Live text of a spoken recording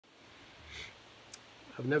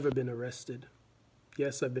I've never been arrested.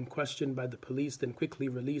 Yes, I've been questioned by the police, then quickly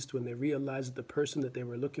released when they realized that the person that they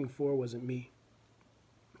were looking for wasn't me.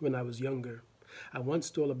 When I was younger, I once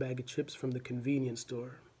stole a bag of chips from the convenience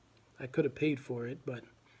store. I could have paid for it, but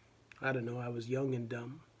I don't know, I was young and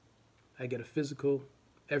dumb. I get a physical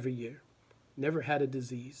every year. Never had a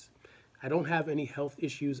disease. I don't have any health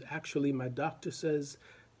issues. Actually, my doctor says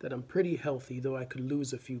that I'm pretty healthy, though I could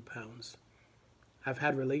lose a few pounds. I've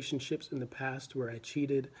had relationships in the past where I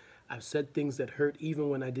cheated. I've said things that hurt even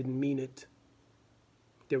when I didn't mean it.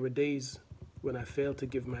 There were days when I failed to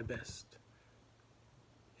give my best.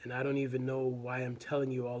 And I don't even know why I'm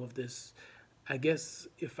telling you all of this. I guess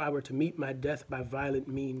if I were to meet my death by violent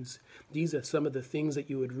means, these are some of the things that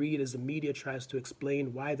you would read as the media tries to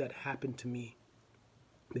explain why that happened to me.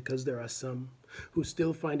 Because there are some who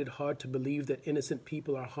still find it hard to believe that innocent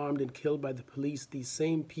people are harmed and killed by the police. These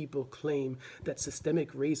same people claim that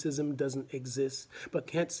systemic racism doesn't exist, but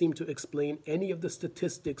can't seem to explain any of the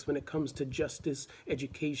statistics when it comes to justice,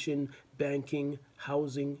 education, banking,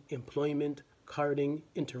 housing, employment, carding,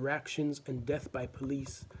 interactions, and death by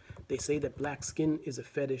police. They say that black skin is a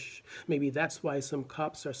fetish. Maybe that's why some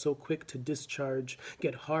cops are so quick to discharge,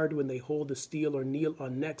 get hard when they hold a steel or kneel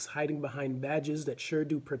on necks, hiding behind badges that sure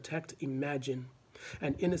do protect. Imagine.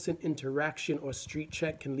 An innocent interaction or street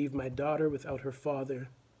check can leave my daughter without her father.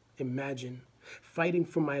 Imagine. Fighting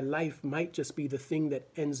for my life might just be the thing that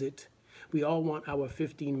ends it. We all want our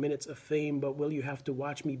 15 minutes of fame, but will you have to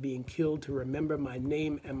watch me being killed to remember my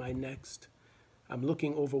name and my next? I'm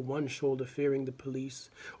looking over one shoulder, fearing the police.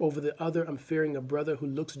 Over the other, I'm fearing a brother who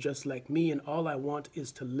looks just like me, and all I want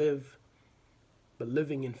is to live. But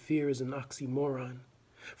living in fear is an oxymoron.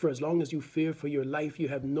 For as long as you fear for your life, you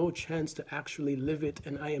have no chance to actually live it,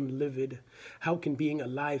 and I am livid. How can being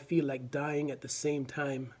alive feel like dying at the same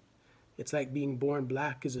time? It's like being born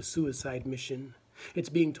black is a suicide mission. It's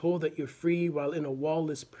being told that you're free while in a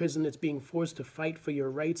wall-less prison. It's being forced to fight for your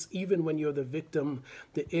rights even when you're the victim.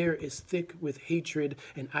 The air is thick with hatred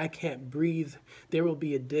and I can't breathe. There will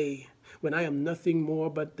be a day when I am nothing more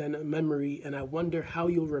but than a memory, and I wonder how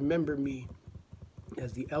you'll remember me.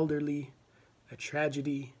 As the elderly, a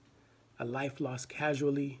tragedy, a life lost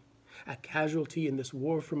casually, a casualty in this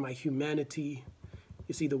war for my humanity.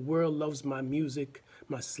 You see, the world loves my music,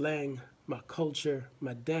 my slang, my culture,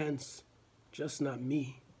 my dance. Just not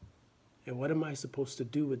me. And what am I supposed to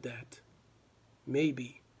do with that?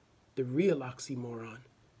 Maybe the real oxymoron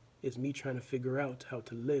is me trying to figure out how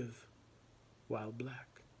to live while black.